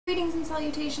Greetings and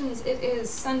salutations. It is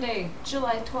Sunday,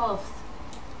 July 12th.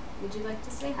 Would you like to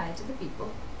say hi to the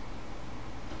people?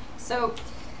 So,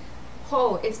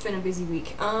 it's been a busy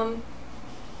week. I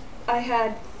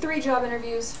had 3 job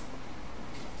interviews,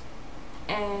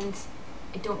 and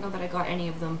I don't know that I got any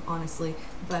of them, honestly,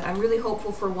 but I'm really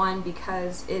hopeful for one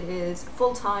because it is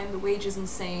full-time, the wage is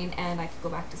insane, and I could go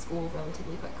back to school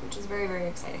relatively quick, which is very, very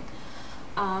exciting.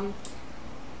 And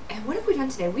what have we done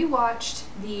today? We watched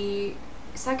the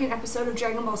second episode of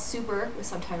Dragon Ball Super with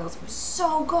subtitles. It was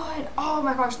so good! Oh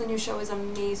my gosh, the new show is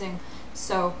amazing.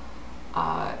 So,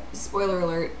 spoiler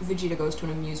alert, Vegeta goes to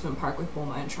an amusement park with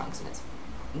Bulma and Trunks, and it's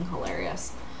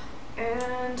hilarious.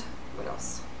 And what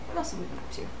else? What else have we been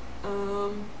up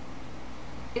to?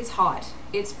 It's hot.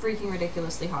 It's freaking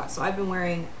ridiculously hot. So I've been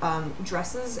wearing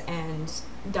dresses and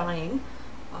dyeing.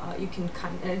 You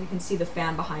can see the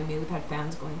fan behind me. We've had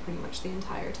fans going pretty much the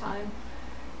entire time.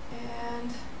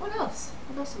 And what else?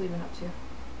 What else have we been up to?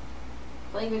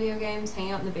 Playing video games,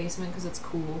 hanging out in the basement because it's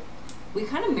cool. We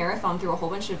kind of marathoned through a whole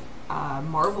bunch of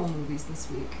Marvel movies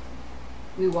this week.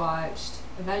 We watched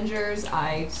Avengers.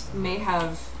 I may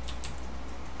have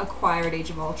acquired Age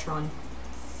of Ultron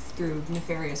through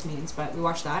nefarious means, but we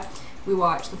watched that. We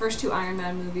watched the first 2 Iron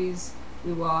Man movies.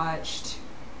 We watched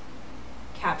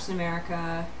Captain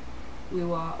America. We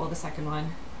watched, well, the second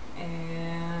one.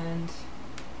 And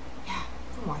yeah,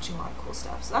 I've been watching a lot of cool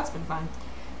stuff, so that's been fun.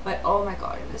 But oh my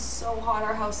god, it is so hot.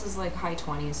 Our house is like high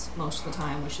 20s most of the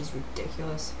time, which is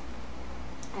ridiculous.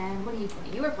 And what are you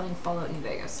playing? You are playing Fallout New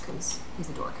Vegas, because he's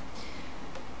a dork.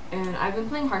 And I've been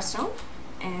playing Hearthstone,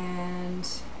 and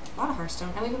a lot of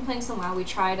Hearthstone. And we've been playing some WoW. We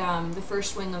tried the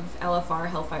first wing of LFR,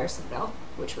 Hellfire Citadel,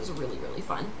 which was really, really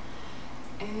fun.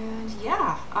 And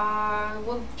yeah,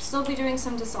 we'll still be doing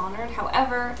some Dishonored.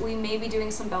 However, we may be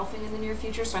doing some Belfing in the near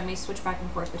future, so I may switch back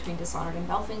and forth between Dishonored and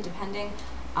Belfing, depending.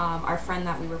 Our friend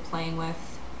that we were playing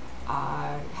with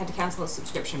had to cancel his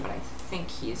subscription, but I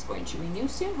think he is going to renew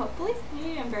soon, hopefully.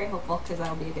 Yeah, I'm very hopeful, because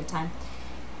that'll be a good time.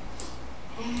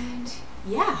 And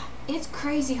yeah, it's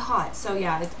crazy hot. So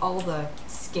yeah, it's all the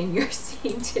skin you're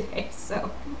seeing today, so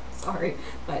sorry,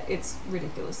 but it's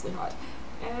ridiculously hot.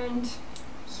 And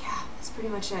yeah, that's pretty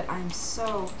much it. I'm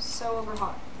so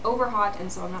over hot,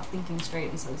 and so I'm not thinking straight,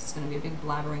 and so this is going to be a big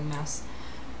blabbering mess.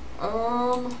 I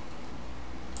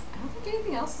don't think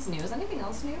anything else is new. Is anything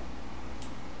else new?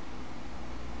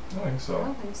 I think so. I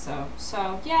don't think so.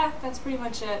 So yeah, that's pretty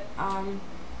much it. I'm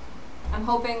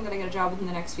hoping that I get a job within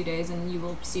the next few days, and you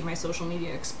will see my social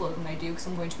media explode when I do, because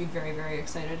I'm going to be very, very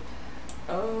excited.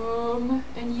 And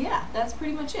yeah, that's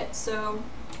pretty much it. So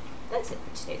that's it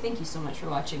for today. Thank you so much for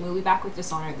watching. We'll be back with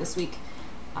Dishonored this week.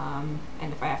 And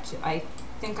if I have to, I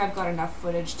think I've got enough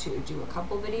footage to do a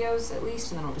couple videos at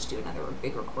least, and then I'll just do another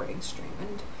big recording stream,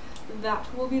 and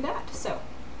that will be that. So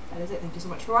that is it. Thank you so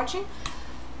much for watching.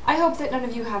 I hope that none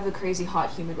of you have the crazy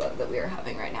hot humid weather that we are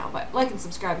having right now, but like and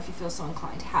subscribe if you feel so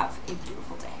inclined. Have a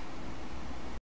beautiful day.